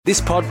This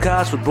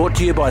podcast was brought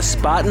to you by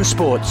Spartan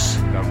Sports.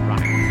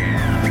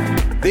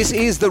 This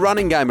is The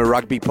Running Game, a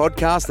rugby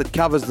podcast that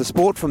covers the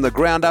sport from the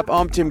ground up.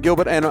 I'm Tim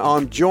Gilbert and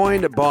I'm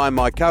joined by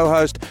my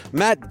co-host,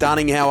 Matt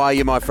Dunning. How are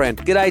you, my friend?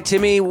 G'day,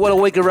 Timmy. What a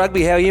week of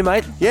rugby. How are you,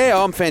 mate?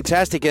 Yeah, I'm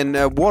fantastic,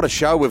 and what a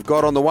show we've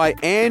got on the way.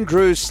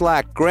 Andrew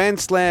Slack, Grand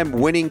Slam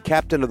winning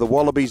captain of the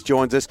Wallabies,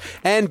 joins us,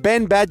 and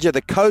Ben Batger,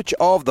 the coach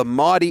of the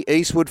mighty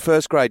Eastwood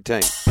first grade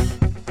team.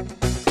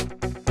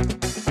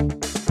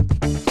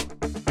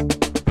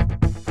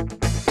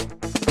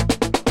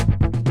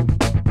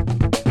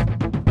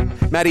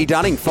 Matty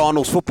Dunning,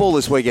 finals football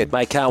this weekend.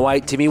 Mate, can't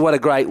wait, Timmy. What a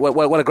great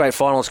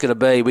final it's going to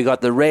be. We got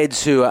the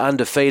Reds, who are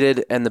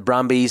undefeated, and the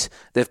Brumbies.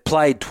 They've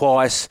played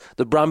twice.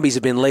 The Brumbies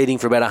have been leading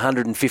for about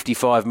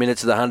 155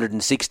 minutes of the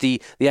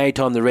 160. The only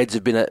time the Reds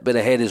have been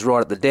ahead is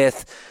right at the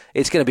death.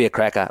 It's going to be a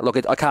cracker. Look,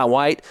 I can't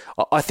wait.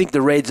 I think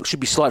the Reds should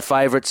be slight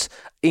favourites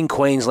in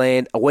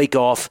Queensland, a week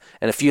off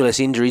and a few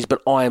less injuries,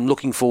 but I am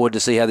looking forward to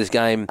see how this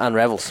game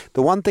unravels.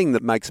 The one thing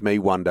that makes me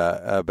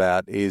wonder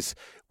about is,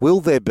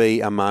 will there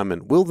be a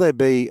moment, will there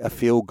be a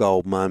field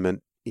goal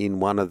moment in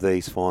one of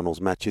these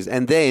finals matches?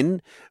 And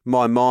then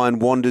my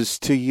mind wanders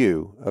to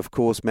you, of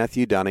course,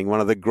 Matthew Dunning, one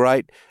of the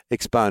great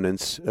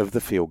exponents of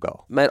the field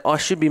goal. Mate, I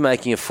should be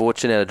making a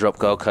fortune out of drop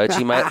goal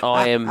coaching, mate.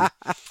 I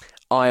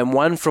am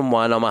 1 from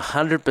 1. I'm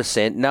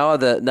 100%. No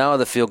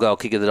other field goal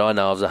kicker that I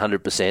know of is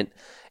 100%.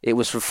 It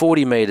was from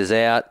 40 metres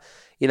out.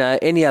 You know,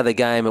 any other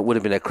game, it would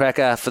have been a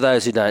cracker. For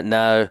those who don't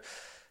know,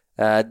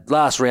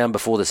 last round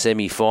before the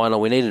semi-final,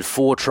 we needed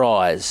 4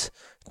 tries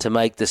to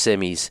make the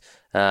semis.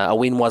 A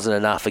win wasn't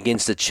enough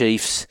against the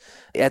Chiefs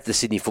at the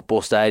Sydney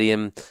Football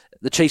Stadium.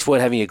 The Chiefs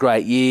weren't having a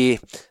great year.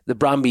 The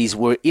Brumbies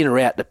were in or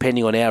out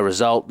depending on our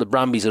result. The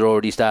Brumbies had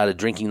already started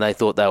drinking. They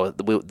thought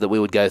that we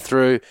would go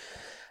through.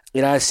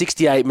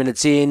 68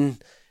 minutes in,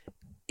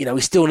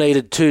 we still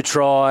needed 2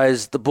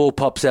 tries. The ball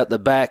pops out the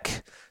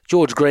back.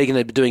 George Gregan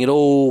had been doing it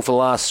all for the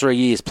last 3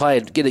 years.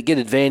 Get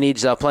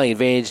advantage. They were playing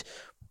advantage.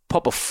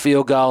 Pop a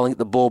field goal and get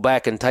the ball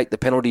back and take the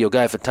penalty or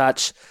go for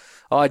touch.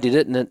 I did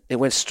it, and it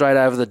went straight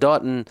over the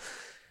dot. And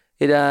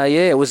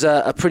it was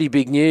a pretty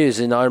big news.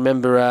 And I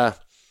remember,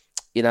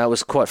 it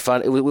was quite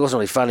fun. It wasn't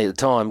really funny at the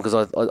time because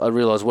I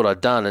realised what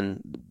I'd done,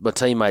 and my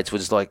teammates were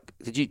just like,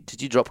 "Did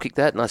you drop kick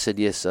that?" And I said,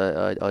 "Yes,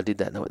 I did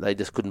that." And they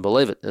just couldn't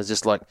believe it. It was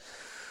just like,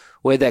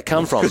 where'd that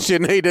come from? Because you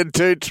needed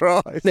 2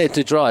 tries. Needed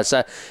 2 tries.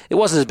 So it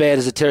wasn't as bad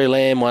as the Terry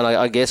Lamb one,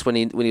 I guess, when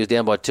he was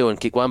down by 2 and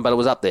kicked 1, but it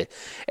was up there.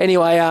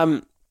 Anyway,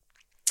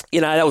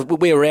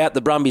 we were out.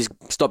 The Brumbies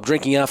stopped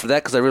drinking after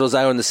that because they realised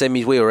they were in the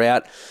semis. We were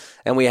out,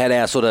 and we had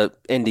our sort of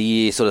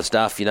end-of-year sort of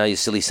stuff, your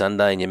Silly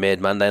Sunday and your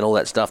Mad Monday and all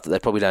that stuff that they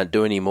probably don't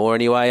do anymore.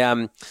 Anyway,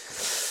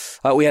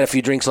 we had a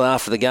few drinks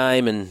after the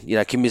game and,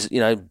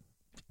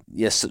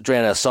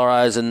 drown our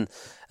sorrows. And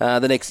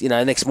the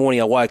next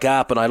morning I woke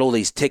up and I had all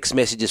these text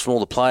messages from all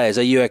the players.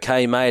 "Are you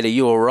okay, mate? Are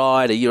you all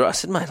right? I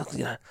said, "Mate,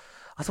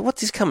 I thought,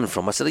 what's this coming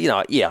from?" I said,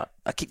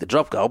 I kicked the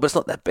drop goal, but it's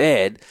not that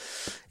bad.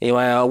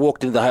 Anyway, I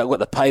walked into I got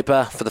the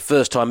paper. For the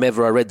first time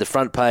ever, I read the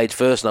front page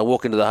first, and I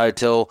walk into the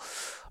hotel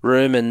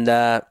room, and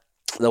the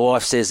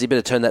wife says, "You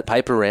better turn that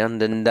paper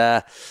around," and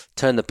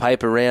turned the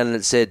paper around, and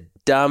it said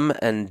Dumb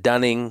and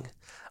Dunning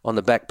on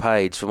the back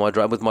page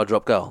with my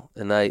drop goal,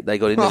 and they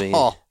got into me.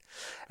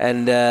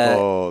 And then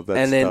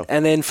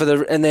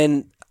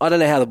I don't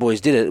know how the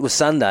boys did it. It was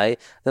Sunday.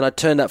 Then I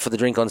turned up for the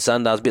drink on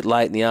Sunday. I was a bit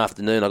late in the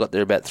afternoon. I got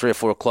there about 3 or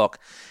 4 o'clock,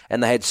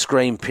 and they had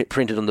Scream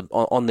printed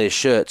on their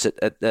shirts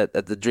at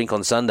the drink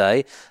on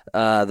Sunday.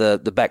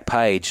 The back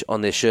page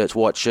on their shirts,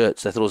 white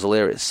shirts. They thought it was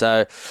hilarious.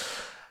 So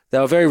they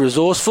were very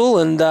resourceful,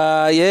 and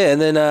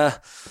and then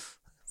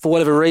for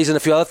whatever reason, a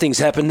few other things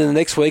happened in the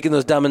next week, and there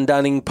was Dumb and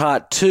Dunning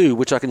Part 2,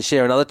 which I can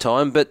share another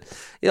time. But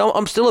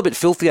I'm still a bit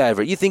filthy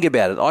over it. You think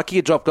about it. I kick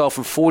a drop goal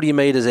from 40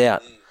 metres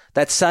out.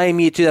 That same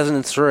year,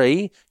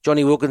 2003,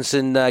 Johnny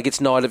Wilkinson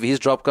gets knighted for his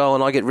drop goal,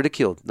 and I get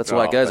ridiculed. That's the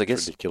way it goes, I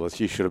guess. Ridiculous.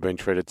 You should have been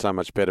treated so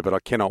much better, but I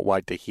cannot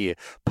wait to hear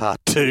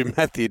Part 2.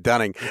 Matthew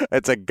Dunning,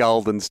 it's a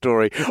golden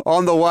story.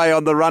 On the way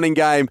on the running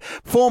game,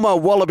 former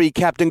Wallaby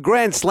captain,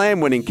 Grand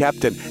Slam winning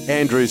captain,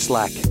 Andrew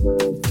Slack.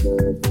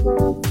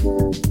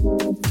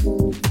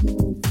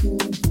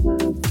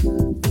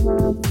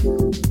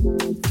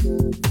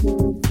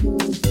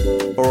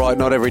 All right,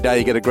 not every day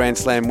you get a Grand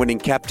Slam winning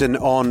captain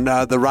on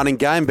the running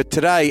game, but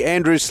today,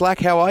 Andrew Slack,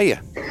 how are you?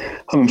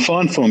 I'm in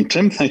fine form,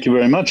 Tim. Thank you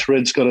very much.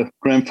 Reds got a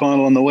grand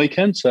final on the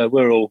weekend, so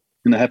we're all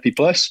in a happy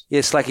place. Yeah,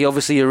 Slacky,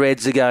 obviously your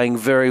Reds are going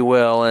very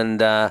well, and,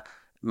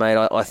 mate,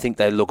 I think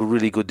they look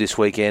really good this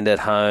weekend at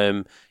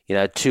home.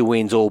 2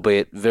 wins,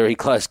 albeit very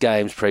close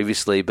games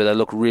previously, but they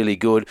look really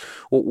good.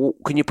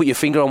 Can you put your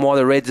finger on why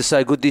the Reds are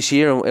so good this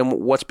year and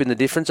what's been the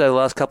difference over the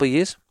last couple of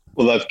years?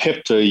 Well, they've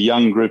kept a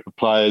young group of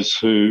players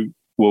who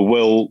were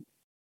well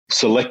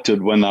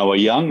selected when they were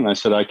young. They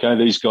said, okay,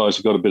 these guys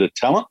have got a bit of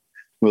talent.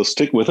 We'll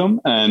stick with them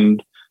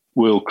and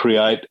we'll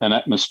create an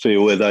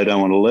atmosphere where they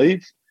don't want to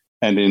leave.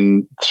 And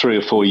in 3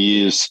 or 4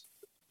 years,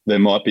 there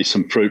might be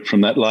some fruit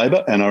from that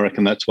labour, and I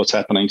reckon that's what's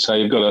happening. So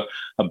you've got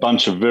a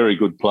bunch of very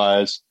good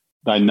players.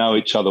 They know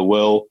each other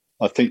well.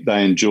 I think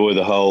they enjoy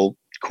the whole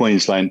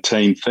Queensland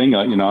team thing.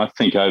 I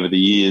think over the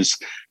years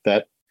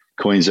that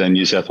Queensland,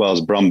 New South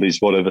Wales,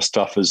 Brumbies, whatever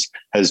stuff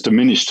has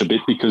diminished a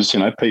bit because,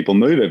 people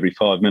move every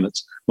 5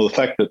 minutes. Well, the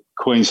fact that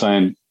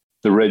Queensland,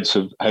 the Reds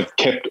have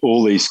kept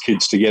all these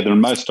kids together,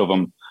 and most of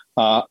them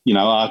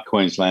are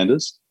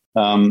Queenslanders.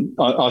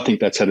 I think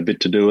that's had a bit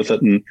to do with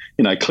it, and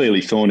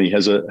clearly Thorny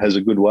has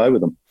a good way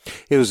with them.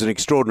 He was an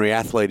extraordinary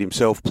athlete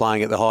himself,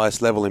 playing at the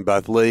highest level in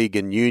both league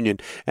and union,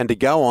 and to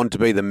go on to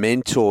be the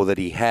mentor that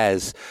he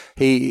has,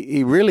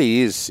 he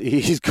really is.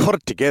 He's got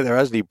it together,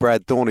 hasn't he,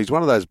 Brad Thorne? He's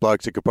one of those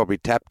blokes that could probably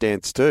tap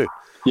dance too.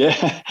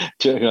 Yeah,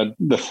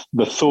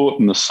 the thought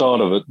and the sight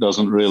of it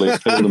doesn't really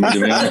appeal to me, to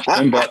be honest.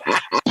 But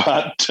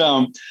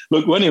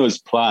look, when he was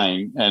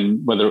playing,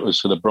 and whether it was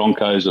for the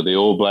Broncos or the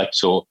All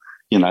Blacks or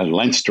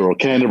Leinster or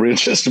Canterbury,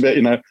 just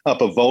about,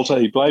 up a Volta.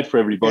 He played for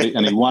everybody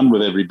and he won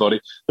with everybody.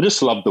 I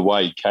just loved the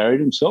way he carried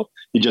himself.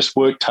 He just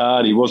worked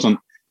hard. He wasn't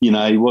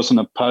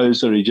a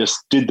poser. He just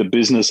did the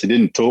business. He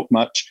didn't talk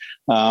much.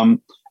 And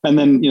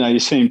then, you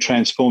see him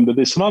transform to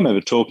this. And I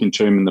remember talking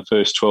to him in the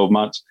first 12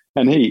 months,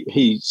 and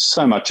he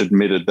so much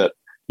admitted that,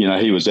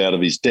 he was out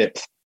of his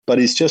depth. But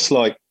he's just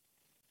like,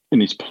 in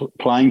his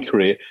playing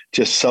career,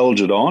 just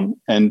soldiered on,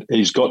 and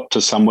he's got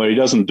to somewhere. He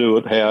doesn't do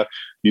it how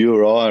you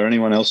or I or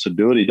anyone else would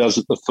do it. He does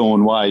it the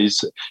Thorne way.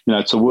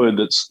 It's a word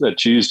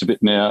that's used a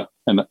bit now,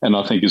 and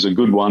I think is a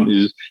good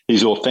one.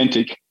 He's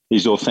authentic.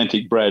 He's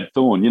authentic Brad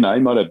Thorne. He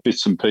might have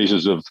bits and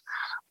pieces of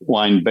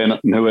Wayne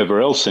Bennett and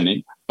whoever else in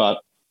him,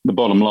 but the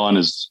bottom line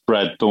is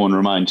Brad Thorne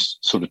remains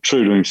sort of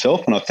true to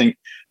himself, and I think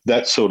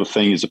that sort of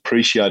thing is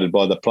appreciated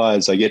by the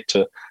players. They get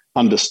to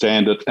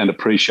understand it and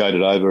appreciate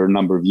it over a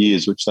number of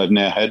years, which they've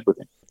now had with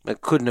him. I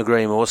couldn't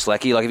agree more,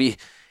 Slacky. Like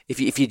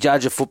if you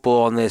judge a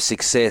football on their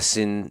success,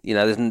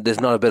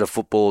 there's not a better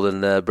football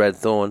than Brad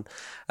Thorne.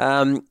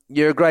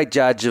 You're a great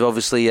judge of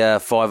obviously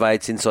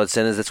 5'8" inside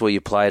centres. That's where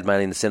you played,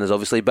 mainly in the centres,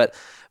 obviously. But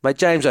mate,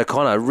 James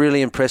O'Connor,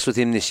 really impressed with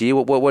him this year.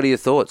 What are your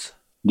thoughts?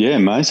 Yeah,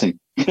 amazing.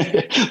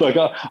 Like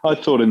I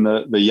thought in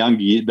the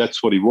younger year,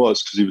 that's what he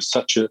was, because he was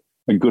such a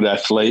good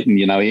athlete,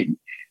 and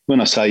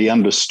when I say he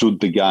understood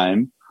the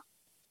game,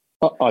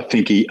 I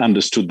think he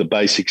understood the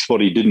basics.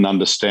 What he didn't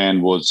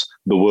understand was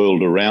the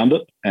world around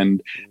it.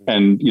 And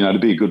to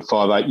be a good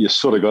 5'8", you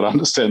sort of got to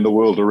understand the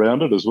world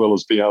around it as well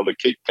as be able to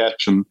keep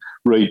catch and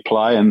read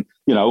play, and,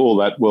 all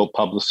that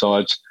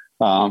well-publicised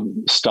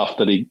stuff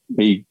that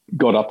he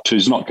got up to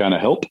is not going to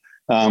help.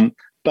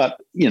 But,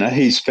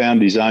 he's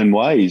found his own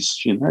ways.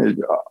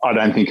 I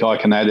don't think I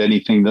can add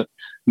anything that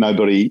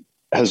nobody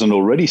hasn't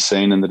already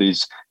seen, and that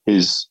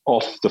his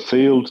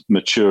off-the-field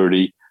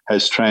maturity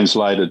has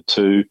translated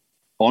to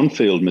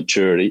on-field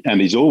maturity, and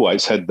he's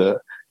always had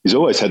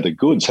the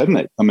goods, hasn't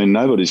he? I mean,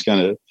 nobody's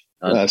going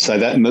to say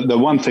that. And the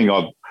one thing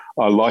I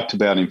liked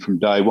about him from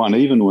day one,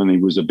 even when he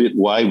was a bit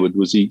wayward,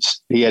 was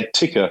he had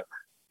ticker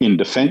in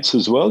defence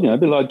as well. A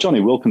bit like Johnny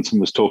Wilkinson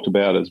was talked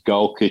about as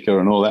goal kicker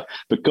and all that,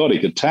 but God, he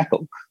could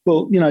tackle.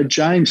 Well,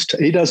 James,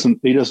 he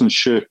doesn't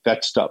shirk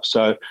that stuff.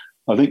 So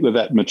I think with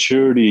that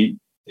maturity,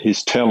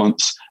 his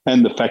talents,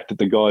 and the fact that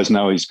the guys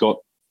know he's got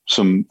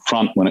some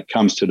front when it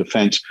comes to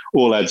defence,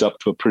 all adds up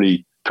to a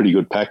pretty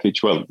good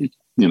package. Well,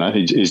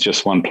 he's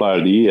just one player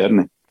of the year,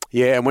 hasn't he?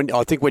 Yeah, and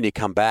I think when you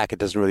come back, it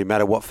doesn't really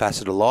matter what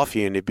facet of life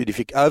you're in. But if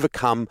you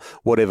overcome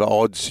whatever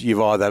odds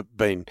you've either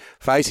been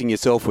facing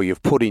yourself or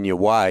you've put in your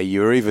way,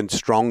 you're even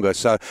stronger.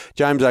 So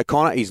James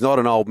O'Connor, he's not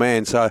an old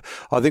man, so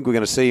I think we're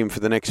going to see him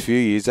for the next few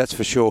years, that's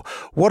for sure.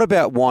 What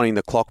about winding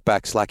the clock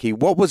back, Slacky?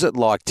 What was it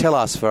like? Tell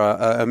us, for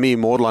a mere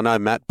mortal. I know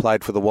Matt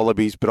played for the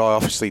Wallabies, but I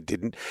obviously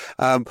didn't.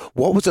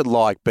 What was it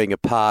like being a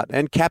part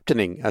and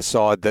captaining a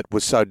side that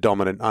was so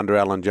dominant under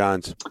Alan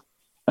Jones?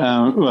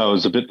 Well, it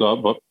was a bit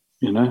like what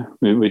we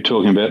were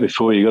talking about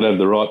before. You got to have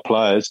the right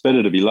players.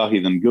 Better to be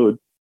lucky than good.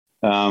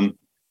 Now,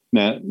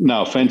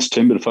 no offence,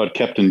 Tim, but if I'd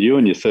captained you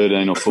and your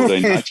 13 or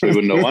 14 mates, we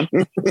wouldn't have won. We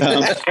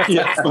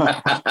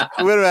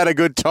would have had a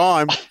good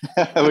time.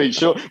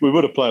 Sure, we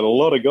would have played a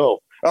lot of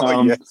golf.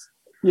 Yes.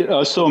 Yeah,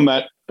 I saw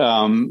Matt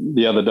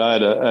the other day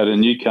at a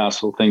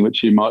Newcastle thing,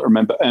 which you might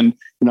remember, and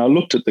I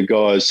looked at the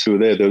guys who were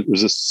there. There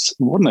was it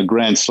wasn't a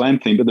Grand Slam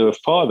thing, but there were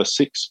 5 or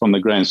 6 from the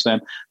Grand Slam.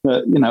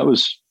 It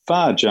was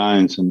Far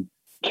Jones and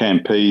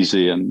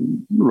Campese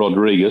and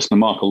Rodriguez,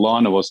 and Michael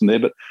Liner wasn't there,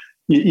 but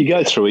you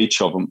go through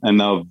each of them, and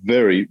they were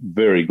very,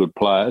 very good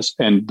players,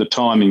 and the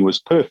timing was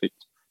perfect.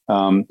 They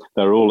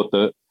were all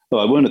they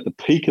weren't at the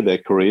peak of their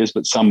careers,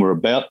 but some were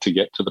about to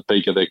get to the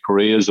peak of their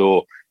careers,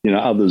 or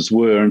others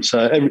were, and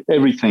so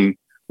everything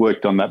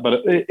worked on that.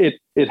 But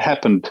it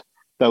happened.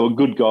 They were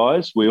good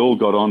guys. We all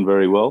got on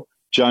very well.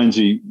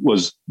 Jonesy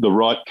was the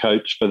right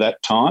coach for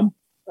that time.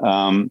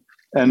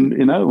 And,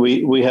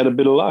 we had a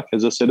bit of luck.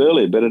 As I said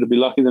earlier, better to be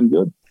lucky than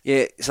good.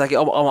 Yeah, it's like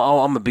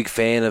I'm a big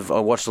fan of.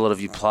 I watched a lot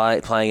of you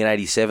playing in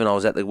 '87. I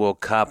was at the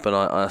World Cup, and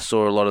I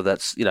saw a lot of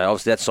that.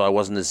 Obviously that side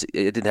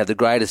it didn't have the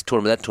greatest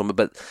tournament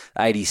but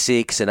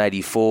 '86 and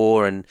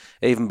 '84 and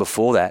even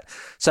before that.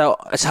 So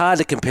it's hard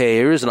to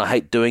compare eras, and I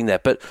hate doing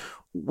that. But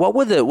What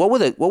were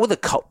the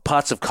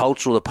parts of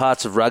culture, the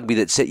parts of rugby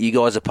that set you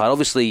guys apart?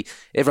 Obviously,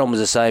 everyone was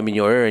the same in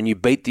your era, and you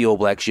beat the All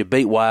Blacks, you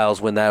beat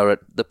Wales when they were at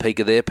the peak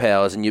of their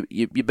powers, and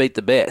you beat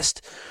the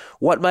best.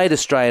 What made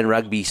Australian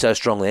rugby so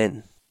strong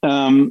then?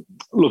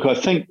 Look, I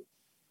think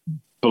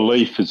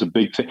belief is a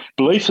big thing.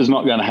 Belief is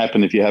not going to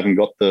happen if you haven't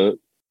got the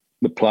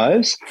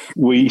players.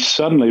 We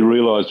suddenly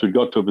realised we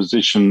got to a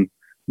position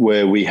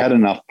where we had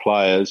enough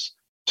players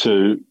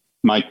to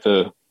make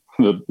the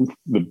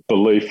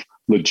belief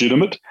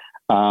legitimate.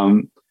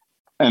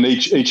 And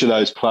each of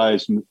those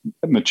players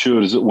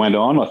matured as it went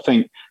on. I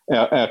think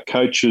our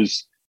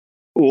coaches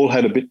all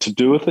had a bit to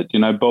do with it. You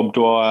know, Bob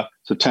Dwyer,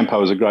 so Tempo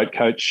was a great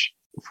coach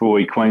for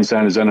we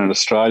Queenslanders and in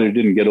Australia. He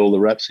didn't get all the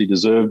raps he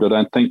deserved, I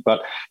don't think.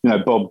 But, you know,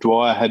 Bob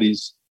Dwyer had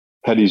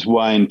his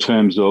way in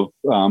terms of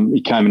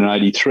he came in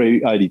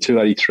 82,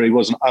 83,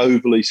 wasn't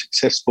overly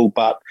successful,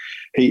 but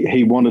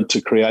he wanted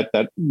to create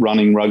that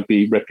running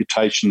rugby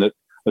reputation that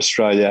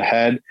Australia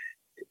had.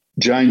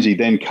 Jonesy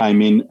then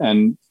came in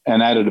and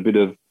added a bit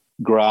of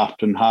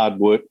graft and hard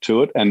work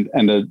to it and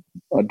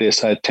I dare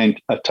say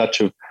a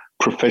touch of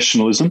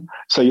professionalism.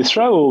 So you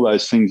throw all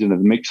those things into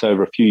the mix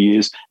over a few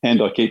years,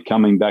 and I keep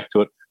coming back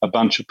to it, a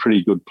bunch of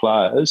pretty good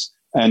players,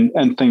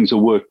 and things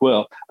will work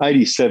well.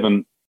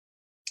 87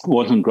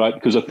 wasn't great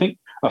because I think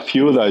a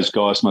few of those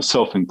guys,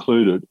 myself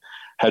included,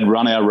 had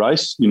run our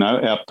race. You know,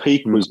 our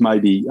peak was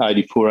maybe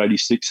 84,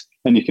 86,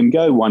 and you can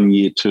go 1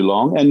 year too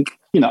long. And,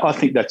 you know, I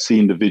think that's the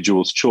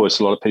individual's choice.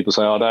 A lot of people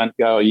say, don't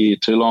go a year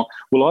too long.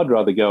 Well, I'd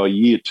rather go a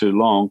year too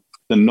long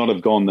than not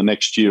have gone the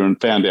next year and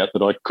found out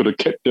that I could have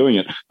kept doing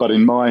it. But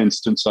in my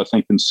instance, I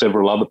think in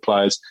several other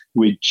players,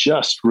 we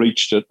just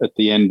reached it at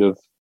the end of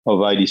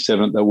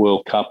 87 at the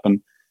World Cup,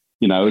 and,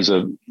 you know, it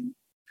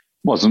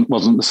wasn't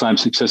the same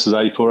success as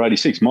 84,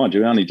 86. Mind you,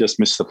 we only just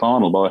missed the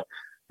final by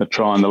a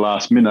try in the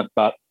last minute.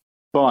 But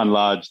by and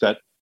large, that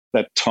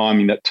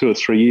timing, that 2 or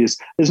 3 years,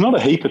 there's not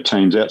a heap of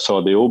teams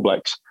outside the All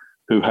Blacks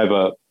who have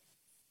a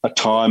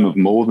time of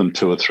more than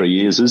 2 or 3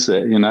 years, is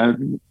there? You know,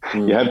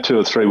 you have 2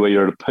 or 3 where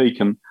you're at a peak,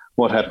 and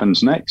what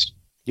happens next?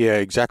 Yeah,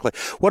 exactly.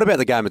 What about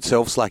the game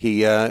itself,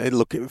 Slacky?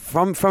 Look,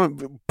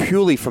 from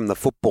purely from the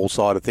football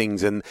side of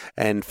things,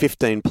 and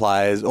 15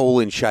 players, all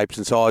in shapes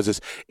and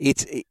sizes,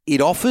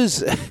 it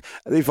offers,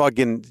 if I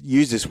can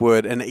use this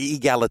word, an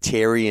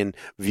egalitarian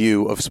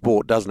view of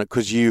sport, doesn't it?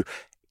 Because you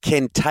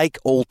can take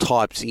all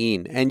types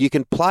in, and you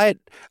can play it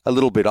a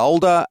little bit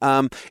older.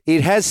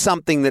 It has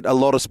something that a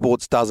lot of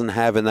sports doesn't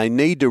have, and they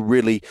need to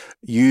really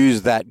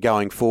use that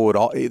going forward.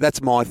 That's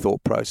my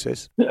thought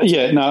process.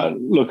 Yeah, no,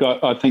 look,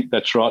 I think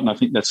that's right, and I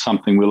think that's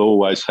something we'll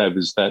always have,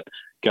 is that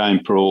game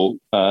for all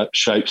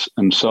shapes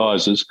and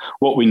sizes.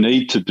 What we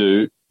need to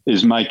do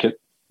is make it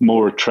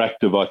more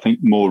attractive, I think,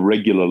 more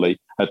regularly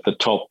at the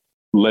top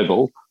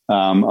level.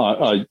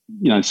 You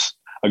know, it's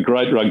a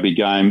great rugby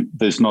game.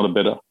 There's not a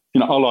better. You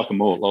know, I like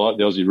them all. I like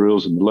the Aussie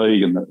rules and the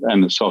league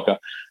and the soccer.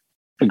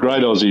 A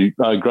great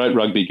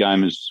rugby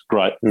game is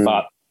great,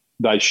 but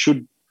they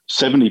should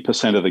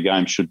 70% of the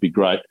game should be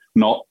great,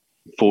 not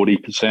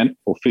 40%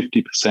 or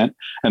 50%.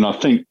 And I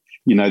think,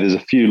 you know, there's a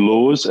few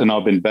laws, and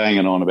I've been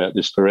banging on about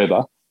this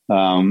forever,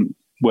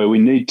 where we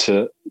need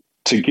to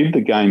give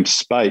the game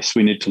space.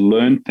 We need to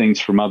learn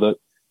things from other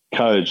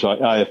codes like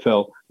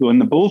AFL. When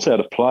the ball's out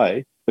of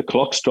play, the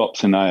clock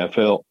stops in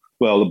AFL.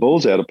 Well, the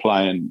ball's out of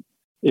play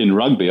in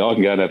rugby. I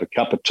can go and have a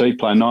cup of tea,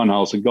 play 9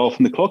 holes of golf,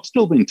 and the clock's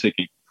still been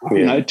ticking. Yeah.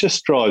 You know, it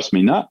just drives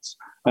me nuts,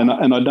 and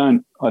I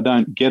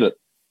don't get it.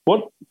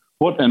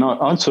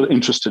 I'm sort of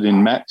interested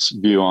in Matt's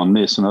view on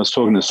this, and I was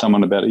talking to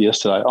someone about it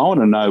yesterday. I want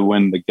to know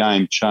when the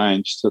game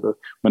changed.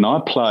 When I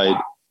played,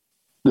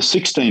 the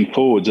 16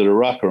 forwards at a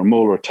ruck or a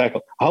maul or a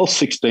tackle, a whole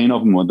 16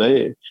 of them were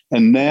there,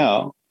 and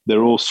now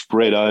they're all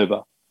spread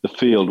over the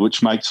field,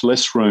 which makes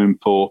less room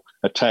for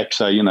attack.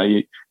 So, you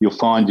know, you'll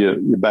find your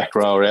back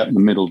rower out in the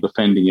middle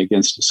defending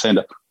against the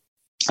centre.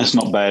 It's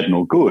not bad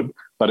nor good,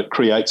 but it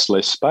creates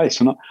less space.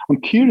 And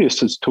I'm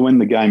curious as to when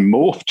the game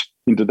morphed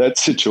into that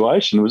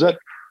situation. Was that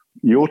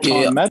your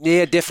time, Matt?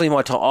 Yeah, definitely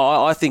my time.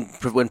 I think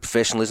when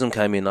professionalism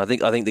came in, I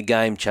think the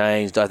game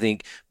changed. I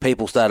think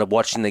people started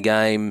watching the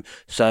game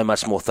so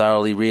much more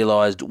thoroughly,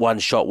 realised one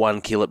shot, one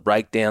kill at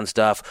breakdown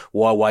stuff.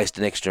 Why waste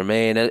an extra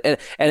man? And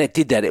it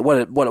did that.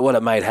 What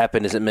it made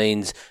happen is it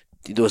means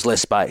there was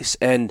less space.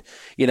 And,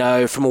 you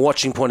know, from a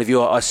watching point of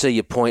view, I see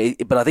your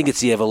point, but I think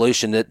it's the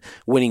evolution that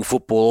winning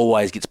football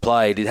always gets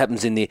played. It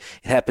happens in the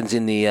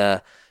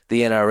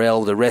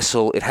NRL, the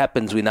wrestle. It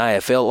happens with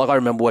AFL. Like, I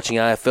remember watching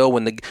AFL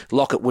when the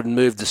Lockett wouldn't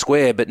move the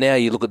square, but now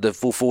you look at the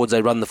full forwards,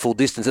 they run the full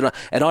distance. And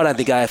I don't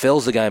think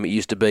AFL's the game it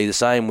used to be, the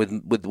same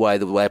with the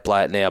way I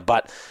play it now.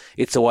 But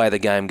it's the way the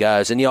game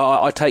goes. And, yeah,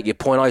 I take your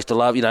point. I used to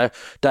love, you know,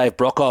 Dave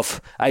Brockhoff,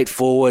 8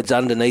 forwards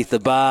underneath the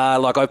bar.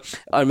 Like, I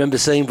remember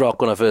seeing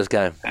Brock when I first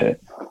came. Yeah.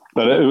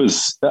 But it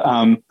was...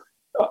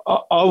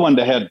 I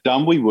wonder how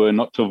dumb we were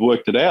not to have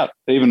worked it out,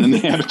 even in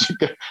the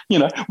amateur. You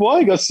know, why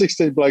you got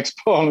 16 blokes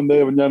piling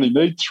there when you only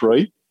need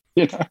 3?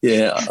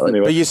 Yeah.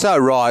 Anyway. But you're so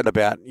right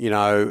about, the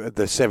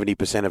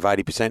 70% of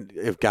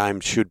 80% of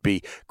games should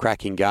be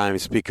cracking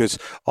games, because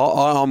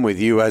I'm with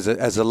you as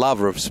a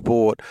lover of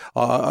sport.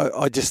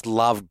 I just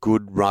love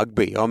good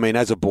rugby. I mean,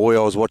 as a boy,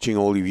 I was watching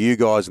all of you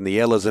guys and the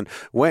Ellas, and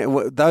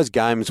those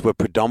games were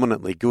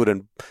predominantly good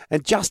and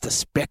just a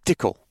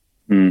spectacle.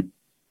 Mm.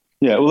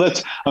 Yeah, well,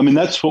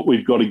 that's what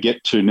we've got to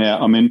get to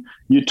now. I mean,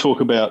 you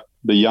talk about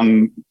the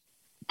young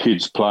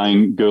kids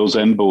playing, girls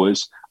and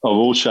boys, of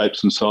all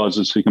shapes and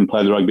sizes who can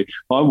play the rugby.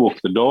 I walk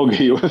the dog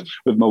here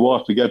with my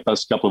wife. We go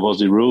past a couple of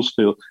Aussie rules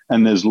field,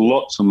 and there's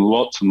lots and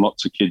lots and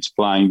lots of kids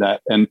playing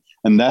that, and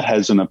that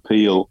has an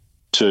appeal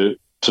to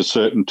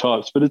certain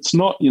types. But it's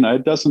not,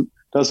 it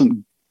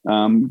doesn't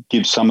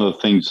give some of the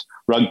things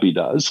rugby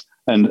does,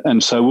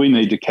 and so we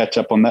need to catch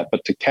up on that.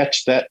 But to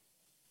catch that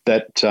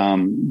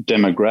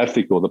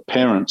demographic or the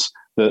parents,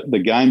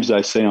 the games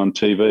they see on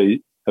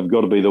TV have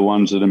got to be the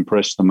ones that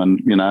impress them. And,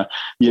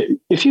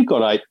 if you've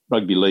got 8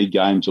 rugby league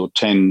games or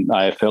 10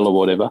 AFL or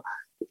whatever,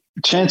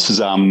 chances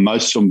are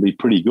most of them will be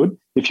pretty good.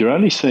 If you're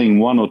only seeing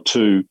 1 or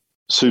 2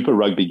 super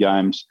rugby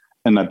games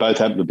and they both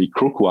happen to be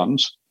crook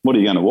ones, what are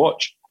you going to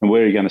watch and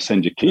where are you going to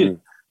send your kid?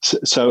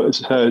 So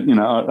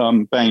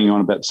I'm banging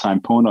on about the same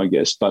point, I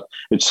guess, but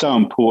it's so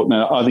important.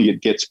 And I think it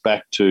gets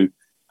back to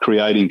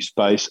creating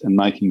space and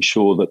making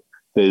sure that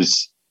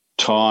there's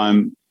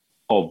time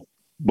of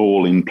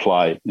ball in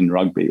play in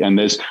rugby. And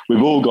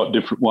we've all got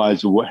different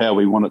ways of how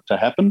we want it to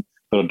happen,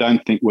 but I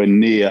don't think we're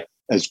near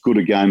as good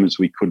a game as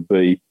we could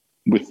be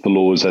with the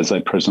laws as they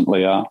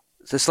presently are.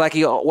 So,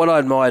 Slacky, what I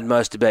admired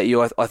most about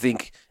you, I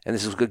think, and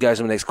this goes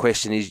to my next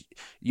question, is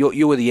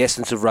you were the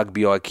essence of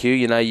rugby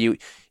IQ.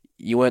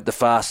 You weren't the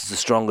fastest, the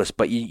strongest,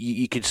 but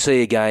you could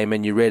see a game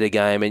and you read a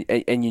game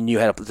and you knew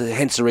how to.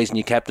 Hence the reason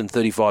you captained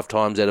 35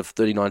 times out of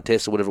 39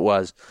 tests or whatever it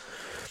was.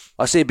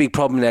 I see a big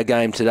problem in our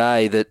game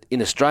today that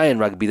in Australian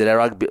rugby, that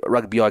our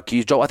rugby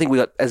IQs drop. I think we've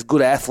got as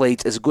good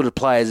athletes, as good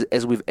players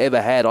as we've ever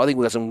had. I think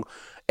we've got some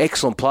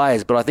excellent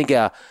players, but I think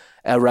our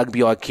rugby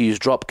IQs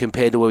drop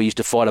compared to where we used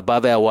to fight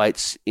above our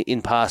weights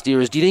in past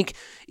eras. Do you think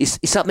is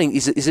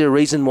there a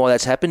reason why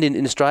that's happened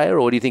in Australia,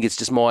 or do you think it's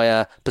just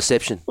my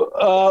perception?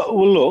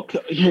 Well, look,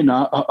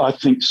 I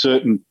think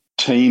certain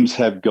teams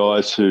have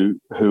guys who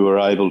are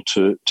able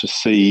to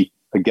see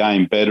a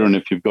game better, and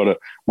if you've got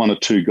 1 or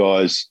 2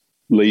 guys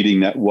leading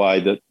that way,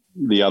 that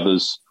the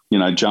others,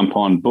 jump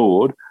on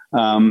board.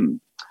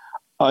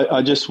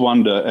 I just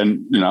wonder,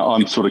 and,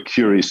 I'm sort of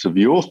curious of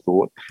your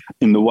thought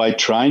in the way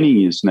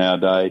training is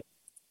nowadays.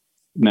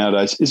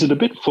 Is it a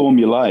bit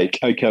formulaic?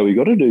 Okay, we've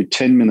got to do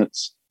 10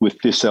 minutes with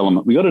this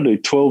element. We've got to do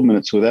 12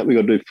 minutes with that. We've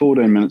got to do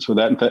 14 minutes with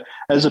that.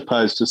 As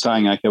opposed to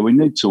saying, okay, we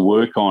need to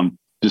work on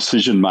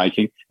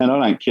decision-making, and I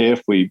don't care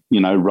if we,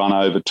 run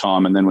over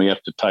time and then we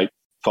have to take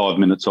 5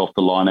 minutes off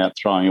the line out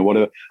throwing or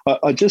whatever.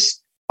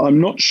 I'm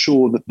not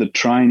sure that the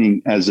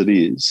training as it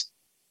is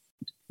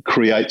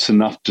creates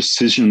enough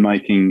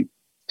decision-making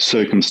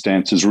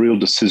circumstances, real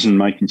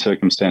decision-making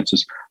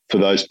circumstances for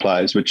those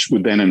players, which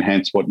would then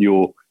enhance what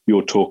you're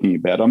talking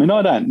about. I mean,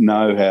 I don't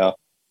know how,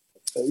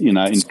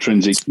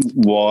 intrinsic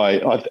why.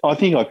 I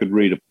think I could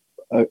read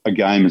a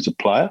game as a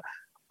player.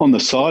 On the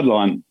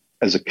sideline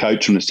as a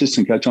coach and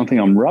assistant coach, I think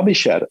I'm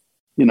rubbish at it.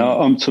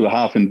 I'm sort of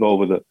half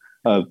involved with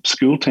a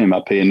school team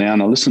up here now,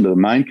 and I listen to the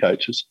main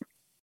coaches.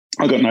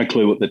 I've got no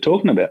clue what they're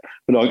talking about,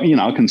 but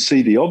I can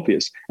see the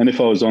obvious. And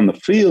if I was on the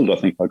field, I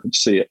think I could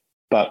see it.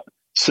 But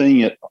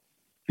seeing it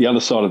the other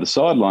side of the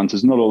sidelines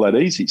is not all that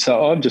easy.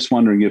 So I'm just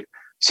wondering if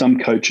some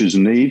coaches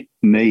need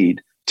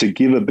to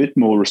give a bit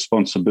more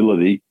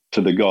responsibility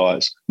to the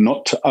guys,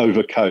 not to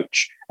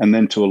overcoach, and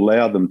then to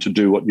allow them to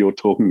do what you're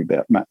talking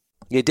about, Matt.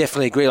 Yeah,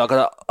 definitely agree. Like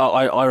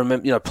I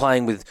remember,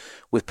 playing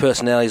with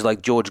personalities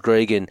like George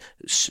Gregan,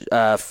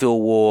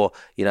 Phil Waugh,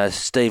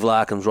 Steve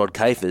Larkham's, Rod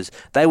Kafers.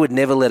 They would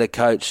never let a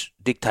coach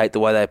dictate the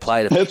way they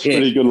played. That's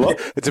pretty good. Lot.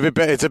 It's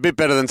a bit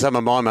better than some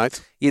of my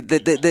mates. Yeah,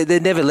 they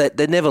never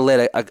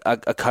let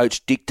a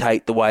coach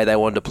dictate the way they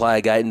wanted to play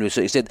a game. To a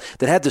certain extent,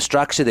 they'd have the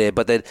structure there,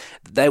 but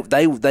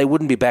they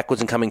wouldn't be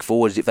backwards and coming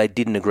forwards if they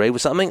didn't agree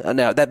with something.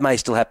 Now that may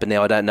still happen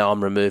now. I don't know.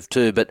 I'm removed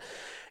too, but.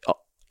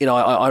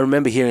 I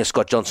remember hearing a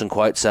Scott Johnson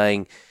quote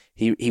saying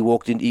he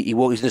walked in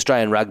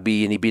Australian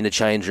rugby and he'd be in a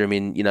change room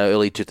in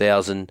early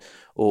 2000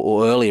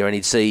 or earlier, and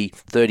he'd see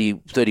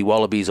 30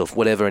 Wallabies or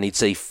whatever, and he'd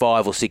see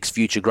 5 or 6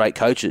 future great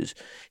coaches.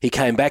 He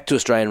came back to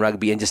Australian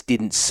rugby and just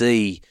didn't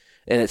see,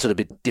 and it's sort of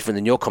a bit different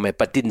than your comment,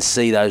 but didn't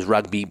see those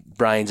rugby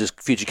brains as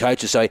future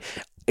coaches. So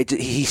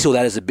he saw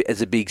that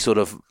as a big sort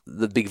of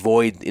the big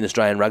void in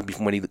Australian rugby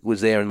from when he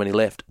was there and when he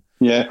left.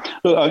 Yeah,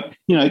 look,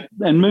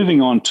 and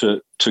moving on to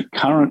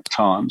current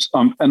times,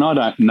 and I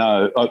don't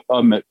know,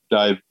 I met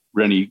Dave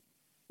Rennie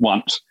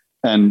once,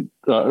 and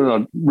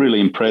I'm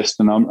really impressed,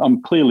 and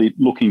I'm clearly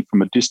looking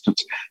from a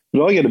distance,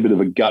 but I get a bit of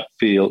a gut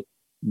feel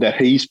that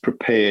he's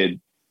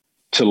prepared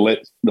to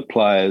let the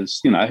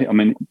players,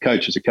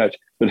 coach is a coach,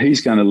 but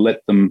he's going to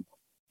let them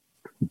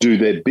do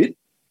their bit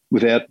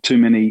without too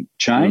many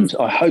change?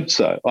 I hope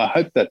so. I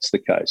hope that's the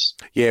case.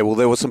 Yeah, well,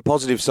 there were some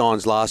positive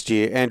signs last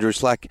year. Andrew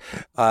Slack,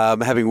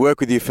 having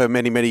worked with you for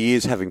many, many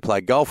years, having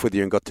played golf with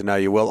you and got to know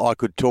you well, I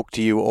could talk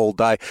to you all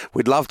day.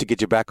 We'd love to get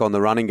you back on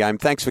the running game.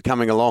 Thanks for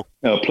coming along.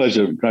 Oh,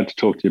 pleasure. Great to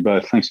talk to you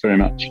both. Thanks very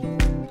much.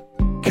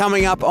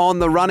 Coming up on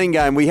the running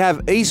game, we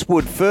have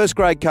Eastwood first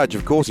grade coach.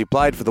 Of course, he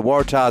played for the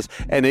Waratahs,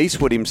 and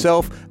Eastwood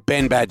himself,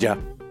 Ben Badger.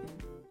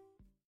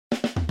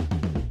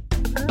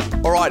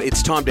 All right,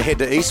 it's time to head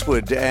to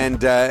Eastwood,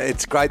 and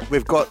it's great.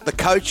 We've got the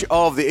coach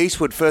of the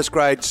Eastwood first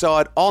grade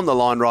side on the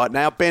line right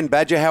now. Ben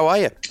Badger, how are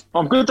you?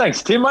 I'm good,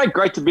 thanks, Tim, mate.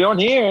 Great to be on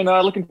here, and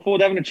looking forward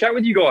to having a chat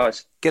with you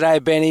guys.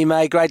 G'day, Benny,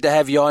 mate. Great to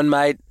have you on,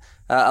 mate.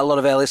 A lot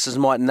of our listeners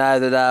might know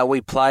that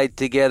we played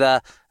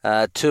together,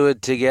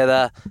 toured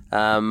together.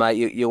 Mate,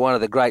 you're one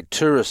of the great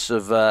tourists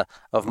of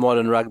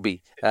modern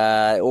rugby.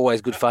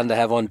 Always good fun to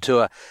have on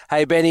tour.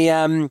 Hey, Benny,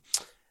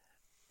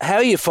 how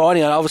are you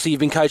finding it? Obviously, you've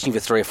been coaching for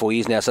 3 or 4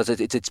 years now, so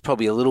it's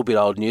probably a little bit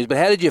old news. But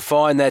how did you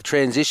find that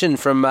transition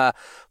from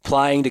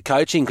playing to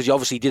coaching? Because you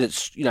obviously did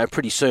it,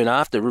 pretty soon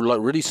after, like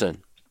really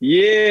soon.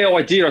 Yeah,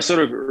 I did. I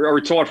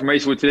retired from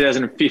Eastwood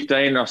 2015,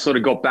 and I sort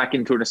of got back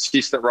into an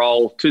assistant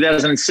role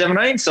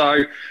 2017. So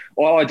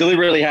I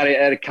deliberately had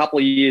a couple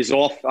of years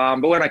off.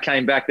 But when I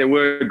came back, there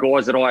were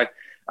guys that I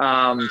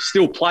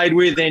still played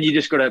with, and you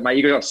just got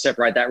to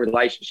separate that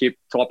relationship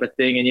type of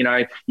thing. And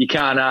you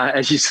can't,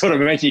 as you sort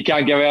of mentioned, you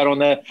can't go out on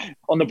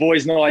the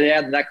boys' night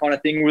out and that kind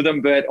of thing with them.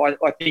 But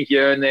I think you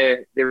earn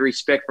their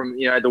respect from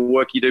the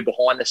work you do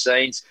behind the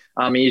scenes.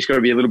 You just got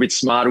to be a little bit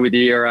smarter with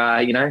your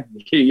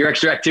your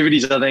extra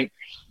activities, I think.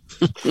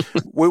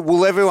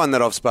 Well, everyone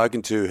that I've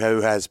spoken to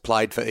who has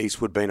played for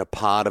Eastwood, been a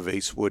part of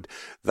Eastwood,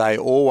 they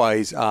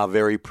always are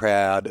very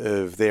proud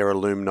of their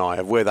alumni,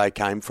 of where they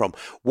came from.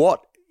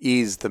 What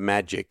is the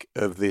magic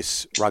of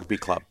this rugby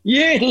club?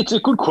 Yeah, it's a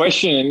good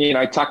question.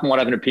 And, Tuck might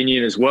have an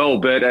opinion as well,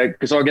 but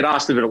because I get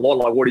asked of it a lot,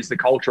 like, what is the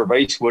culture of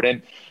Eastwood?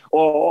 And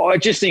I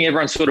just think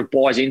everyone sort of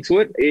buys into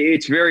it.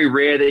 It's very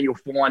rare that you'll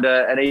find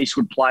an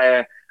Eastwood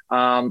player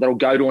that'll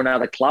go to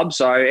another club.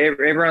 So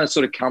everyone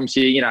sort of comes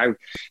here,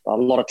 a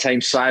lot of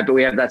teams say it, but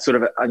we have that sort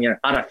of,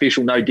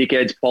 unofficial no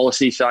dickheads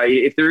policy. So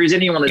if there is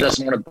anyone that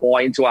doesn't want to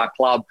buy into our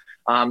club,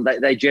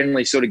 they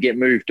generally sort of get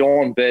moved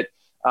on. But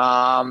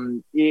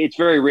it's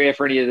very rare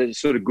for any of the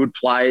sort of good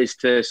players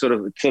to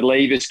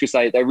leave us because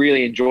they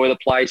really enjoy the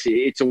place.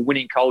 It's a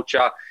winning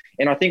culture.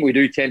 And I think we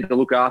do tend to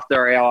look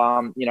after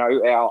our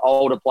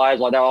older players.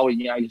 Like,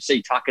 you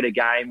see Tuck at a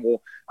game, or,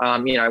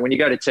 when you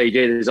go to TG,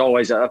 there's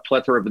always a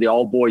plethora of the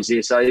old boys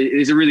there. So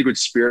there's a really good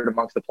spirit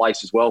amongst the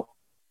place as well,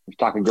 if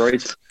Tuck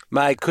agrees.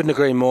 Mate, couldn't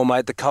agree more,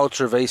 mate. The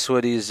culture of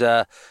Eastwood is,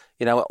 when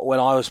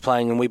I was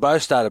playing, and we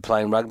both started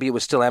playing rugby, it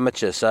was still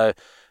amateur. So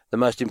the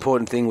most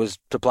important thing was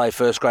to play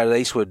first grade at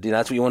Eastwood.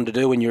 That's what you wanted to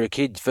do when you were a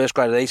kid, first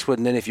grade at Eastwood,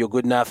 and then if you're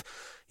good enough,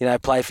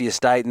 play for your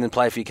state and then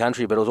play for your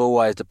country. But it was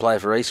always to play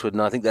for Eastwood,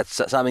 and I think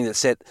that's something that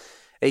set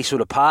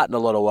Eastwood apart in a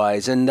lot of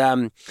ways.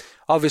 And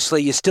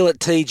obviously you're still at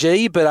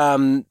TG, but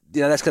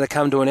that's going to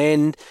come to an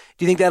end.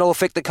 Do you think that'll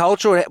affect the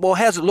culture? Well,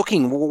 how's it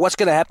looking? What's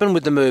going to happen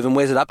with the move, and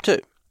where's it up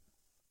to?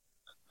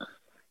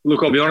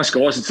 Look, I'll be honest,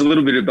 guys, it's a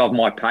little bit above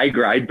my pay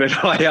grade, but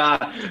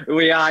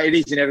it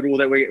is inevitable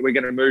that we're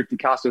going to move to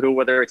Castle Hill,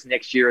 whether it's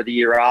next year or the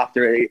year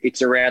after.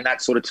 It's around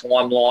that sort of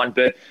timeline.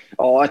 But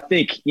I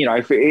think,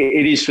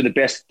 it is for the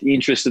best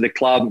interest of the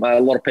club. A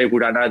lot of people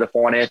don't know the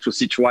financial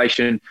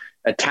situation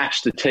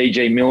attached to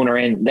TG Milner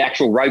and the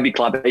actual rugby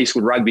club,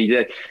 Eastwood Rugby,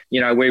 that,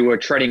 we were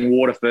treading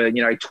water for,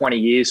 20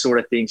 years sort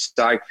of thing.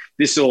 So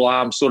this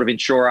will sort of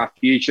ensure our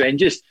future and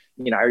just,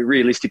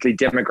 realistically,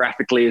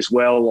 demographically as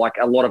well. Like,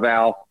 a lot of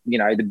our,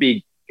 the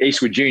big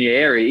Eastwood junior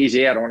area is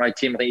out. I know,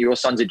 Tim, I think your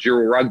son's at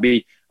Dural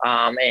Rugby,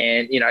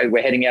 and,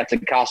 we're heading out to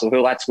Castle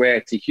Hill. That's where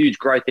it's a huge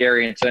growth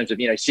area in terms of,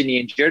 Sydney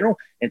in general,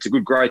 and it's a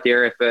good growth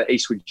area for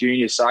Eastwood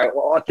juniors. So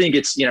I think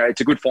it's, it's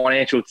a good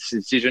financial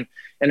decision,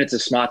 and it's a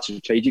smart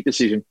strategic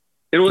decision.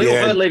 It'll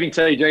hurt leaving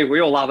TG.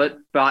 We all love it,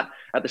 but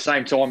at the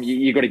same time,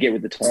 you got to get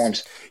with the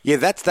times. Yeah,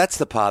 that's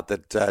the part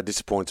that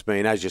disappoints me.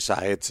 And as you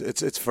say,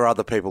 it's for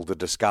other people to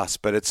discuss.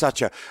 But it's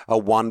such a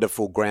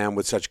wonderful ground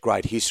with such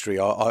great history.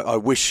 I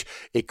wish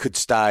it could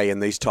stay,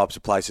 and these types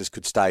of places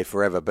could stay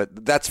forever.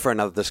 But that's for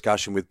another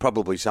discussion with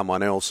probably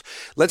someone else.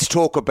 Let's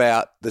talk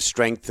about the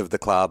strength of the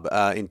club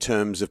in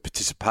terms of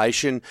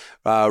participation,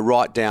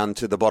 right down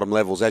to the bottom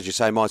levels. As you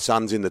say, my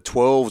son's in the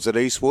 12s at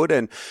Eastwood,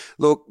 and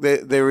look,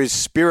 there is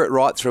spirit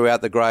right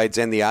throughout the grades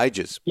and the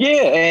ages.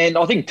 Yeah, and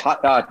I think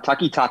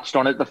Tucky touched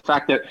on it, the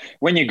fact that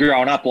when you're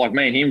growing up, like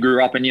me and him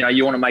grew up, and,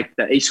 you want to make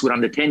the Eastwood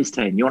under-10s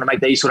team, you want to make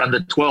the Eastwood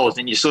under-12s,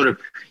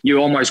 and you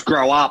almost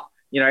grow up,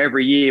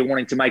 every year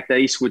wanting to make the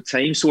Eastwood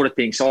team sort of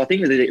thing. So I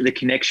think the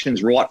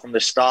connection's right from the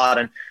start,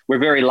 and we're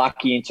very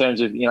lucky in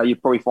terms of, you're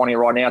probably finding it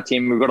right now,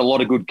 Tim, we've got a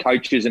lot of good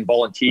coaches and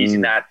volunteers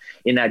in that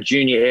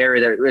junior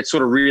area that it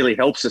sort of really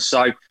helps us.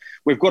 So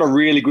we've got a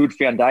really good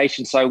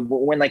foundation. So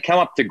when they come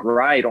up to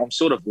grade, I'm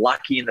sort of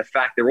lucky in the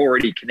fact they're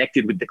already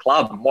connected with the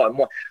club.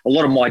 A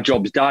lot of my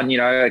job's done.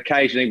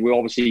 Occasionally we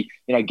obviously,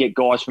 get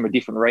guys from a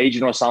different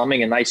region or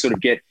something, and they sort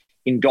of get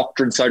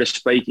indoctrined, so to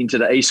speak, into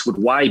the Eastwood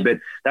way. But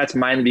that's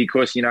mainly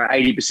because,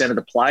 80% of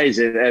the players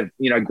have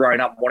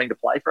grown up wanting to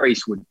play for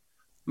Eastwood.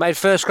 Mate,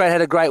 First Grade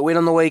had a great win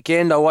on the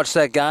weekend. I watched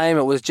that game.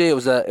 It was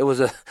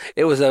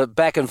a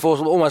back and forth,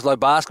 almost like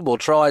basketball.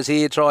 Tries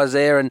here, tries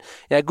there, and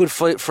good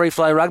free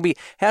flowing rugby.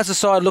 How's the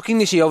side looking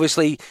this year?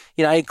 Obviously,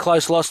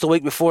 close loss the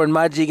week before in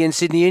Mudgee against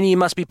Sydney Uni. You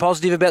must be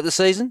positive about the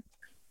season.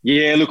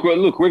 Yeah, look,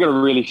 we've got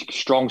a really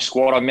strong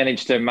squad. I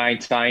managed to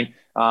maintain,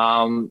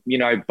 I think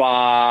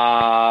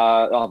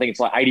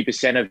it's like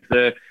 80% of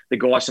the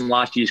guys from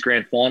last year's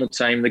grand final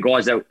team. The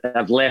guys that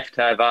have left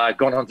have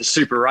gone on to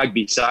Super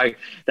Rugby, so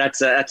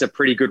that's a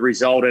pretty good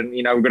result. And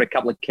we've got a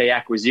couple of key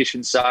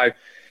acquisitions. So,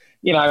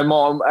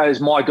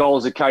 my goal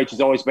as a coach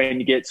has always been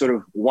to get sort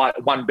of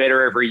one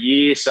better every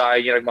year. So,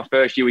 my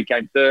first year we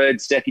came third,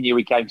 second year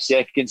we came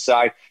second.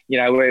 So,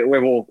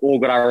 we've all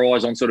got our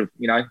eyes on sort of,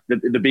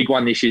 the big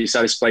one this year,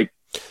 so to speak.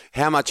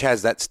 How much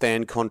has that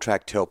Stan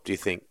contract helped, do you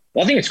think?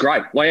 Well, I think it's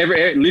great. Like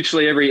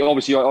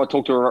obviously I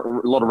talk to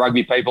a lot of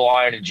rugby people.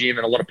 I own a gym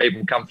and a lot of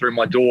people come through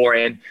my door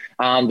and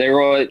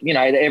they're all,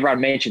 everyone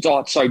mentions, oh,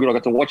 it's so good I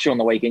got to watch you on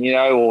the weekend,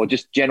 or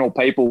just general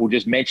people will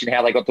just mention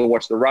how they got to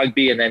watch the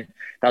rugby, and then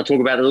they'll talk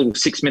about the little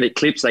 6-minute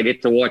clips they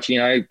get to watch,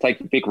 take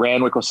the pick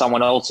Randwick or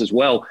someone else as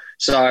well.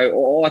 So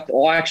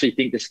I actually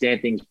think the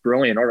Stan thing's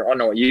brilliant. I don't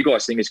know what you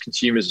guys think as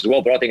consumers as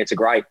well, but I think it's a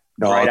great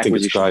I think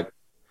it's great.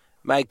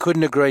 Mate,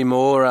 couldn't agree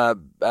more,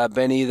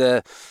 Benny.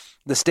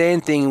 The Stan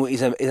thing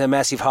is a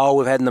massive hole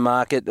we've had in the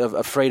market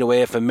of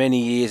free-to-air for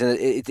many years, and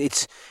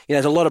it's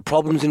there's a lot of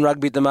problems in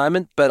rugby at the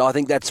moment, but I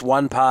think that's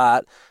one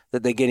part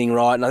that they're getting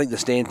right, and I think the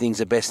Stan thing's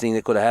the best thing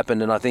that could have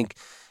happened, and I think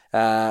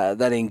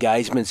that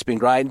engagement's been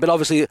great. But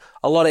obviously,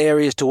 a lot of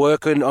areas to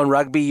work on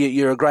rugby.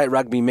 You're a great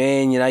rugby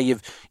man.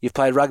 You've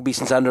played rugby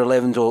since under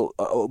 11s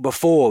or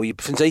before.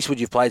 Since Eastwood,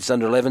 you've played since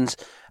under 11s.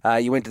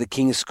 You went to the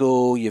King's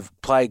School. You've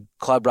played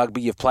club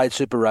rugby. You've played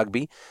Super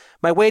Rugby.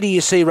 Mate, where do you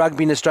see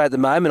rugby in Australia at the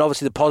moment?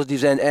 Obviously, the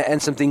positives and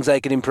some things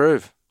they can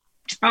improve.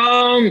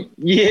 I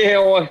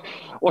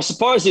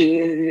suppose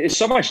there's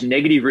so much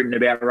negative written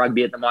about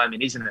rugby at the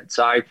moment, isn't it?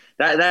 So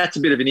that's a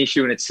bit of an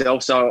issue in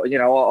itself. So,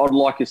 I'd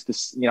like us to,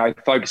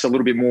 focus a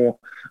little bit more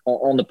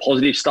on the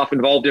positive stuff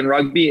involved in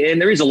rugby. And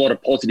there is a lot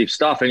of positive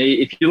stuff. And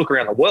if you look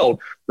around the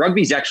world,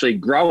 rugby is actually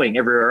growing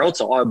everywhere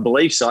else. I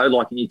believe so.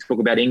 Like you talk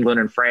about England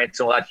and France,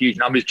 all that huge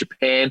numbers,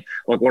 Japan,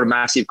 like what a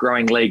massive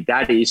growing league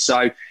that is.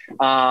 So,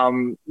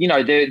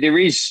 there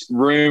is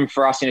room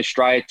for us in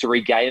Australia to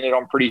regain it,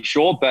 I'm pretty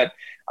sure. But,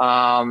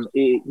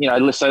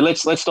 so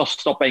let's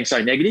stop being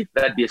so negative.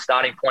 That'd be a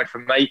starting point for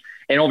me.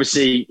 And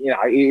obviously,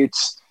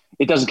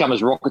 it doesn't come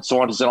as rocket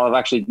science. And I've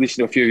actually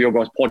listened to a few of your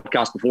guys'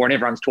 podcasts before, and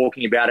everyone's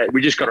talking about it.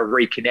 We just got to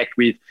reconnect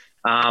with,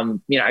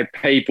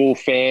 people,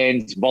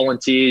 fans,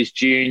 volunteers,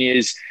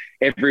 juniors,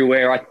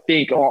 everywhere. I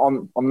think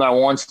I'm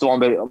no Einstein,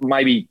 but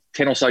maybe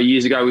 10 or so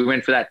years ago, we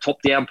went for that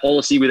top-down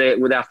policy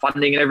with our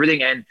funding and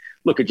everything. And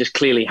look, it just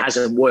clearly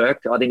hasn't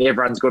worked. I think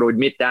everyone's got to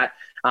admit that.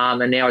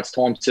 And now it's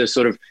time to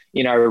sort of,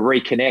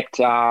 reconnect,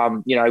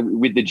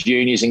 with the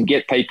juniors and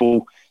get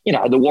people, the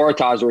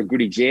Waratahs are a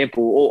good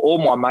example. All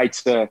my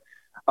mates are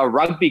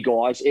rugby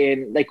guys,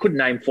 and they couldn't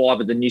name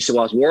 5 of the New South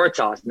Wales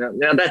Waratahs.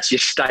 Now that's your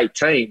state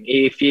team.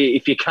 If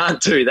you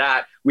can't do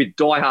that with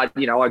diehard,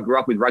 I grew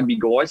up with rugby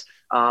guys,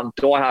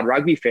 diehard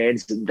rugby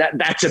fans,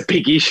 that's a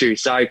big issue.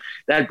 So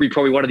that'd be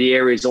probably one of the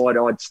areas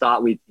I'd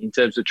start with in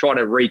terms of trying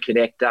to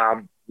reconnect.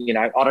 I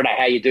don't know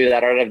how you do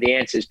that. I don't have the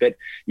answers, but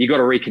you got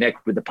to reconnect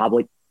with the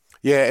public.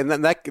 Yeah, and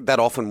then that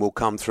often will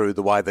come through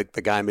the way that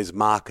the game is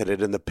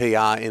marketed, and the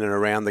PR in and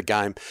around the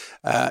game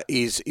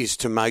is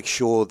to make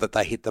sure that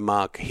they hit the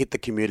mark, hit the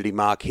community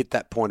mark, hit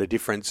that point of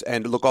difference.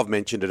 And look, I've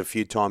mentioned it a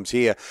few times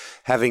here,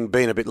 having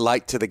been a bit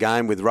late to the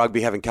game with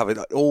rugby, having covered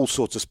all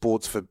sorts of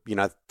sports for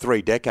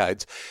 3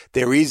 decades,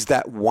 there is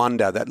that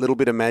wonder, that little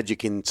bit of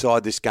magic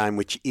inside this game,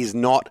 which is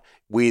not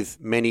with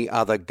many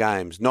other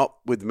games, not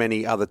with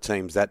many other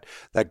teams, that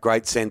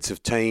great sense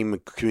of team,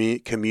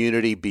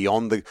 community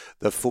beyond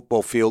the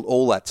football field,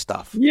 all that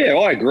stuff. Yeah,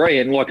 I agree.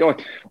 And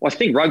I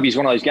think rugby is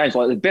one of those games,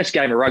 like the best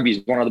game of rugby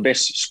is one of the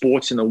best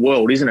sports in the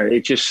world, isn't it?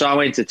 It's just so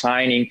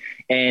entertaining.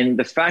 And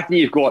the fact that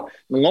you've got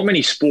not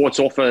many sports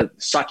offer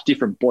such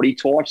different body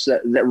types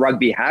that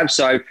rugby have.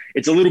 So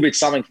it's a little bit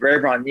something for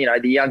everyone. The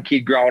young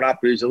kid growing up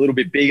who's a little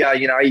bit bigger,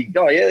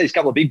 there's a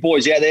couple of big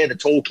boys out there. The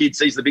tall kid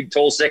sees the big,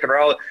 tall second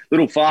row.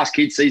 Little fast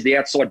kid sees the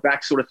outside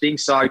back sort of thing.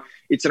 So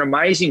it's an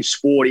amazing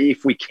sport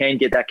if we can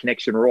get that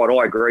connection right.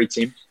 I agree,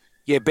 Tim.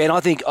 Yeah, Ben, I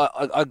think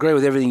I agree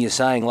with everything you're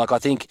saying. I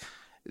think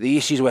the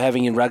issues we're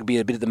having in rugby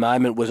a bit at the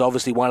moment was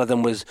obviously one of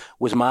them was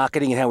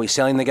marketing and how we're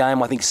selling the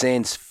game. I think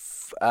Sands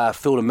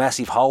filled a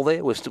massive hole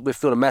there. We've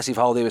filled a massive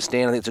hole there with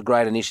Stan. I think it's a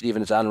great initiative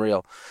and it's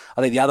unreal.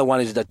 I think the other one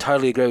is, I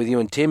totally agree with you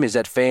and Tim, is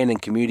that fan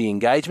and community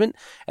engagement,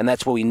 and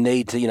that's what we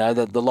need to,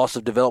 the loss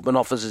of development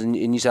officers in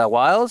New South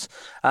Wales.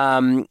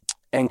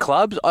 And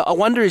clubs, I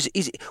wonder is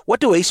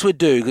what do Eastwood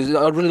do? Because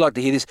I'd really like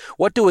to hear this.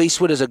 What do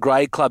Eastwood as a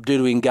grade club do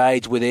to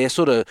engage with their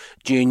sort of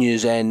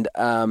juniors and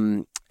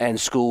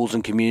schools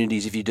and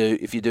communities?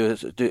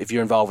 If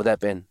you're involved with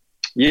that, Ben.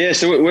 Yeah,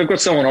 so we've got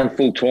someone on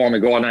full time, a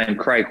guy named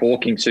Craig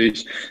Hawkins,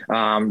 who's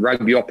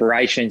rugby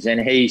operations, and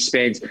he's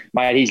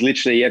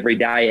literally every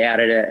day out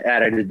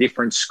at a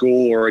different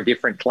school or a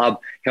different club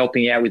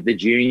helping out with the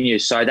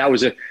juniors. So that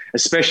was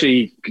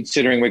especially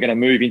considering we're going to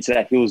move into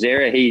that Hills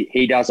area.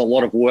 He does a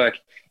lot of work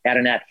out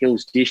in that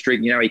Hills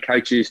district. He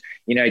coaches,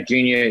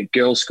 junior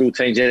girls school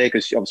teams out there,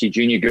 because obviously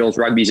junior girls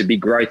rugby is a big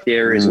growth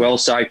area as well.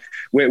 So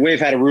we've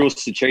had a real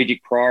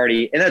strategic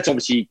priority, and that's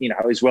obviously,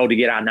 as well, to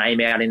get our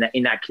name out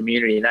in that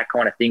community and that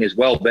kind of thing as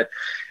well. But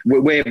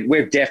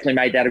we've definitely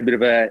made that a bit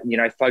of a,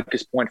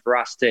 focus point for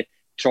us to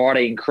try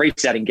to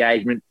increase that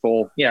engagement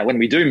for, when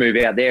we do move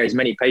out there, as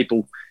many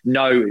people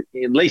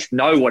at least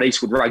know what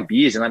Eastwood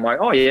Rugby is. And they're like,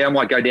 oh yeah, I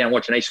might go down and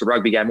watch an Eastwood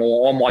Rugby game,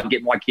 or I might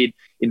get my kid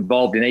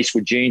involved in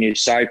Eastwood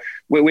Juniors. So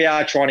we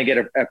are trying to get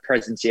a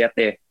presence out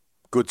there.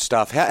 Good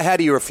stuff. How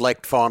do you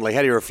reflect, finally?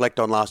 How do you reflect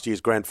on last year's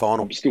grand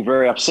final? I'm still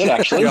very upset,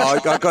 actually. Yeah,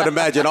 I can't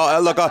imagine.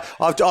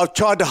 I've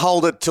tried to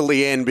hold it till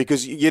the end,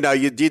 because, you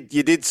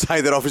did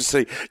say that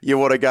obviously you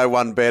want to go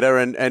one better,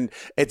 and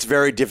it's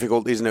very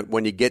difficult, isn't it,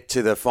 when you get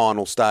to the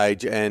final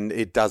stage and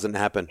it doesn't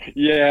happen?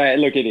 Yeah,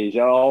 look, it is.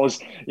 I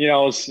was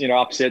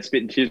upset,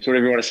 spitting chips,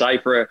 whatever you want to say,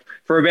 for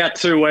about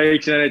 2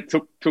 weeks, and it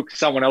took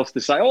someone else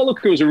to say, oh,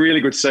 look, it was a really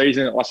good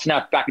season. I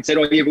snapped back and said,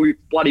 oh, yeah, but we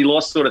bloody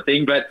lost, sort of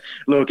thing. But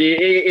look,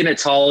 in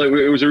its whole,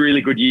 it was a really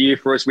good year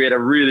for us. We had a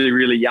really,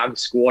 really young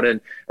squad, and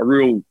a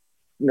real,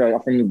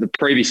 from the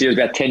previous year, it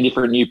was about 10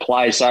 different new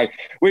players. So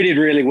we did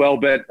really well.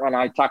 But I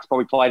know Tuck's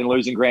probably played in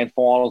losing grand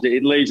finals.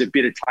 It leaves a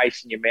bit of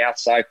taste in your mouth.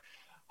 So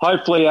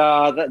hopefully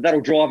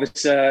that'll drive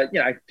us,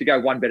 to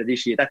go one better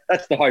this year.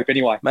 That's the hope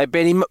anyway. Mate,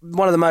 Benny,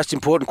 one of the most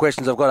important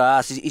questions I've got to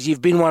ask is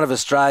you've been one of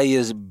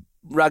Australia's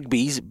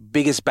rugby's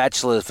biggest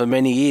bachelors for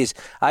many years.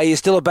 Are you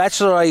still a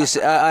bachelor, or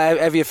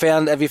have you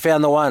found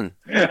the one?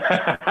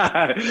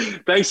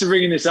 Thanks for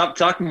bringing this up,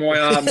 Tuck.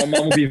 My mum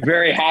will be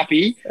very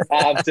happy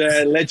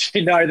to let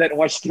you know that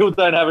I still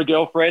don't have a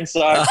girlfriend.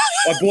 So I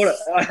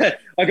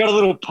got a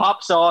little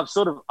pup, so I've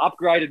sort of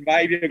upgraded.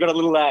 Maybe I got a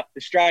little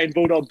Australian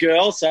Bulldog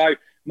girl, so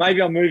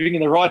maybe I'm moving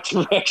in the right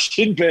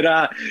direction,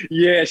 but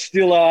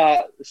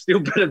still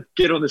better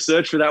get on the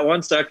search for that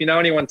one. So if you know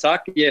anyone,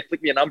 Tuck,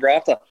 flick me a number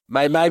after.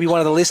 Maybe one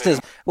of the listeners.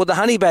 Well, the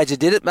Honey Badger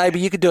did it. Maybe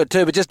you could do it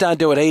too, but just don't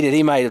do what he did.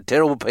 He made a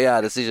terrible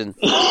PR decision.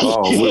 We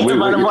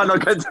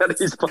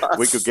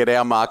could get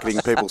our marketing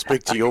people,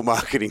 speak to your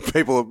marketing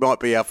people. It might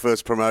be our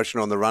first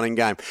promotion on the running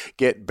game.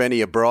 Get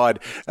Benny a bride.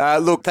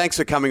 Look, thanks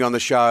for coming on the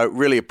show.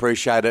 Really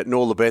appreciate it, and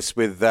all the best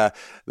with the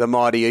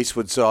mighty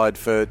Eastwood side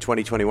for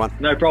 2021.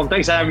 No problem.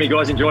 Thanks for having me,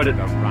 guys. Enjoyed it.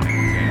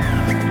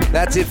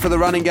 That's it for the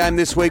running game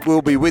this week.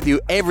 We'll be with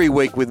you every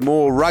week with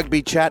more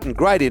rugby chat and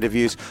great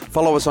interviews.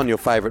 Follow us on your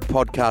favourite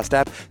podcast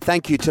app.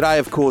 Thank you today,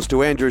 of course,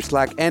 to Andrew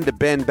Slack and to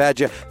Ben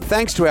Badger.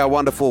 Thanks to our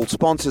wonderful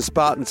sponsor,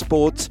 Spartan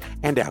Sports,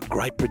 and our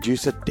great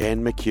producer,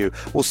 Dan McHugh.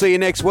 We'll see you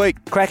next week.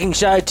 Cracking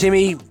show,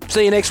 Timmy.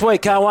 See you next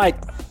week. Can't wait.